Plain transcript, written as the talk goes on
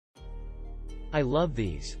I love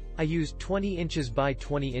these. I used 20 inches by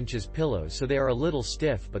 20 inches pillows, so they are a little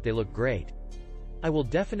stiff, but they look great. I will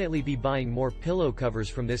definitely be buying more pillow covers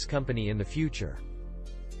from this company in the future.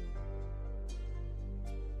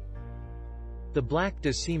 The black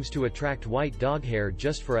does seems to attract white dog hair,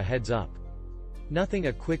 just for a heads up. Nothing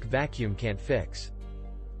a quick vacuum can't fix.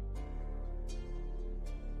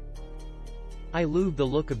 I love the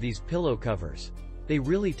look of these pillow covers. They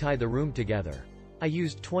really tie the room together. I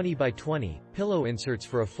used 20 by 20 pillow inserts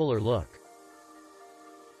for a fuller look.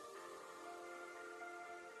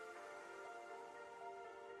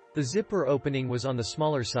 The zipper opening was on the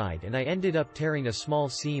smaller side, and I ended up tearing a small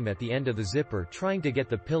seam at the end of the zipper trying to get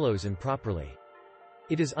the pillows in properly.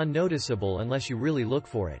 It is unnoticeable unless you really look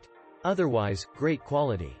for it. Otherwise, great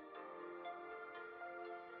quality.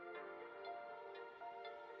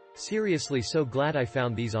 Seriously, so glad I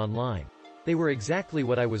found these online. They were exactly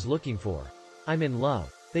what I was looking for. I'm in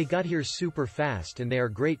love. They got here super fast and they are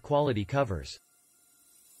great quality covers.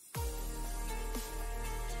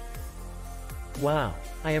 Wow.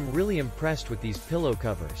 I am really impressed with these pillow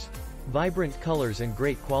covers. Vibrant colors and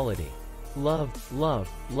great quality. Love, love,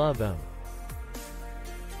 love them.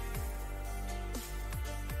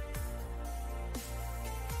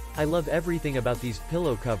 I love everything about these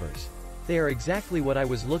pillow covers. They are exactly what I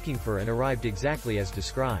was looking for and arrived exactly as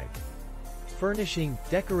described. Furnishing,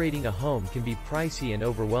 decorating a home can be pricey and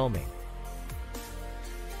overwhelming.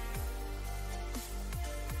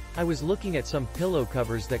 I was looking at some pillow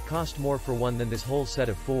covers that cost more for one than this whole set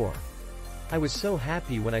of 4. I was so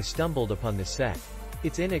happy when I stumbled upon this set.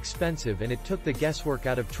 It's inexpensive and it took the guesswork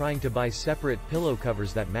out of trying to buy separate pillow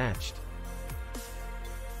covers that matched.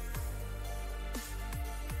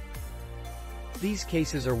 These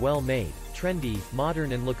cases are well made, trendy,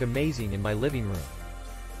 modern and look amazing in my living room.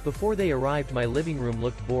 Before they arrived, my living room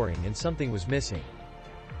looked boring and something was missing.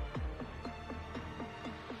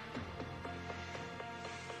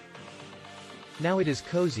 Now it is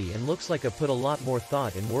cozy and looks like I put a lot more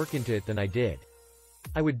thought and work into it than I did.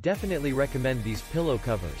 I would definitely recommend these pillow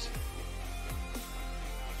covers.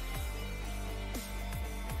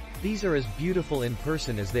 These are as beautiful in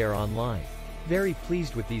person as they are online. Very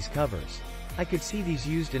pleased with these covers. I could see these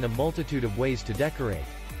used in a multitude of ways to decorate.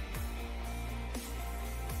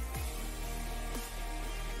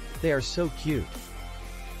 They are so cute.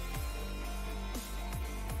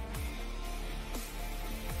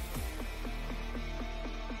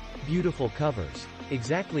 Beautiful covers.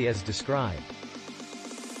 Exactly as described.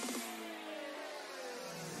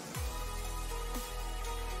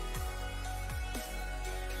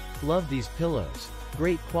 Love these pillows.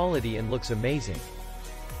 Great quality and looks amazing.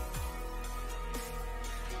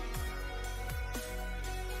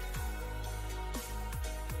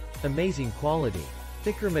 Amazing quality.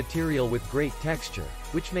 Thicker material with great texture,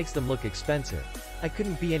 which makes them look expensive. I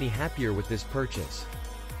couldn't be any happier with this purchase.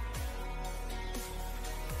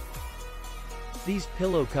 These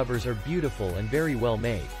pillow covers are beautiful and very well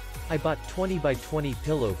made. I bought 20 by 20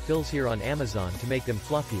 pillow fills here on Amazon to make them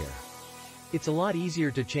fluffier. It's a lot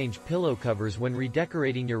easier to change pillow covers when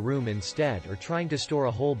redecorating your room instead or trying to store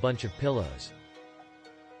a whole bunch of pillows.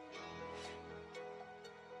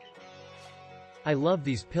 I love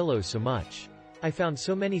these pillows so much. I found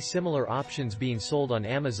so many similar options being sold on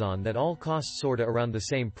Amazon that all cost sorta around the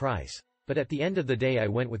same price, but at the end of the day I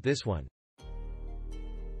went with this one.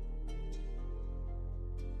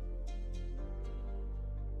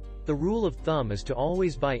 The rule of thumb is to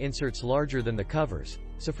always buy inserts larger than the covers,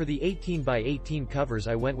 so for the 18 by 18 covers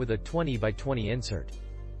I went with a 20 by 20 insert.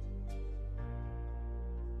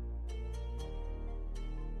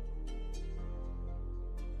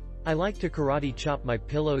 I like to karate chop my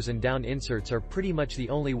pillows and down inserts are pretty much the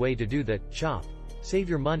only way to do that. Chop. Save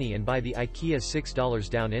your money and buy the IKEA $6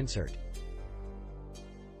 down insert.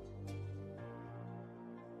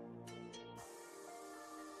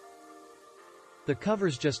 The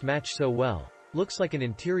covers just match so well. Looks like an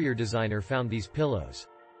interior designer found these pillows.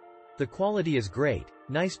 The quality is great.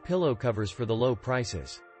 Nice pillow covers for the low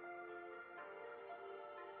prices.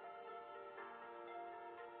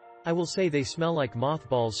 I will say they smell like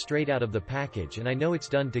mothballs straight out of the package, and I know it's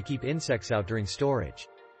done to keep insects out during storage.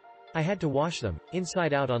 I had to wash them,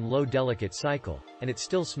 inside out on low delicate cycle, and it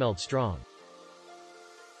still smelled strong.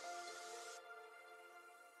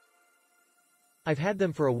 I've had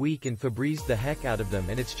them for a week and Febrezed the heck out of them,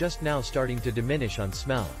 and it's just now starting to diminish on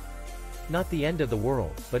smell. Not the end of the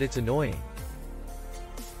world, but it's annoying.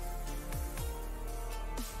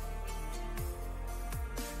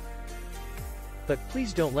 But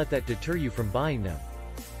please don't let that deter you from buying them.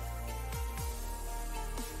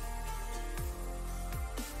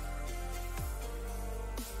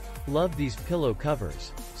 Love these pillow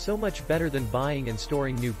covers. So much better than buying and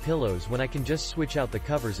storing new pillows when I can just switch out the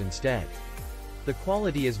covers instead. The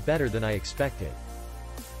quality is better than I expected.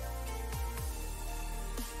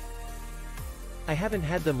 I haven't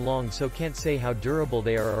had them long, so can't say how durable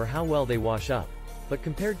they are or how well they wash up, but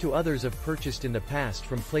compared to others I've purchased in the past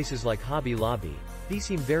from places like Hobby Lobby, these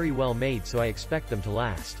seem very well made, so I expect them to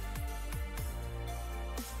last.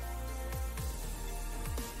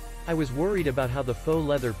 I was worried about how the faux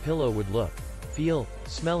leather pillow would look, feel,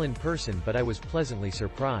 smell in person, but I was pleasantly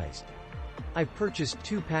surprised. I've purchased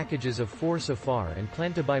 2 packages of 4 so far and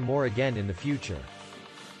plan to buy more again in the future.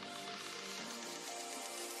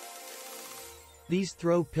 These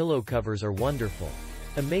throw pillow covers are wonderful.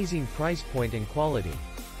 Amazing price point and quality.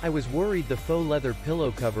 I was worried the faux leather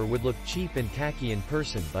pillow cover would look cheap and tacky in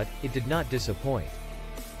person, but it did not disappoint.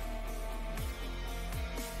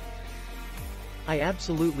 I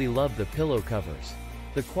absolutely love the pillow covers.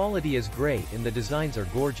 The quality is great and the designs are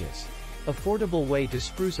gorgeous. Affordable way to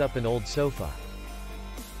spruce up an old sofa.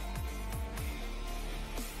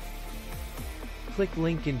 Click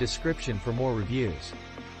link in description for more reviews.